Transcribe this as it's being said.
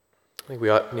think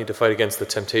we need to fight against the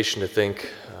temptation to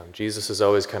think Jesus is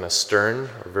always kind of stern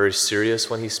or very serious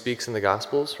when he speaks in the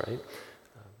Gospels, right?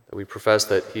 That we profess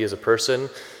that he is a person,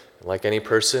 and like any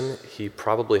person, he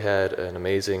probably had an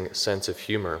amazing sense of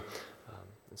humor.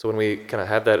 So when we kind of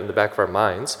have that in the back of our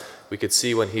minds, we could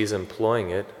see when he's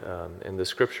employing it in the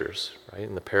scriptures, right?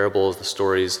 In the parables, the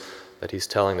stories that he's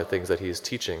telling, the things that he's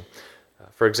teaching.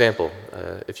 For example,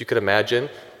 if you could imagine,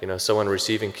 someone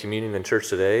receiving communion in church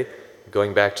today,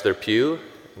 going back to their pew,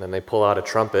 and then they pull out a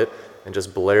trumpet and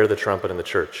just blare the trumpet in the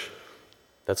church.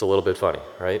 That's a little bit funny,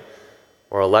 right?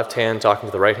 Or a left hand talking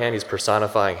to the right hand, he's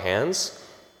personifying hands.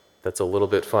 That's a little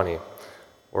bit funny.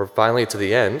 Or finally, to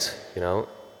the end,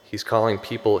 he's calling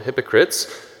people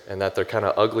hypocrites and that they're kind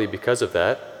of ugly because of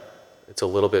that. It's a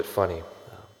little bit funny.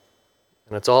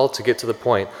 And it's all to get to the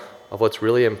point of what's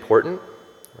really important,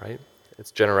 right?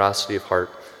 It's generosity of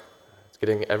heart. It's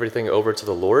getting everything over to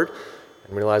the Lord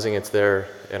and realizing it's there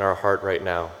in our heart right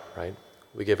now, right?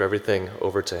 We give everything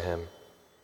over to him.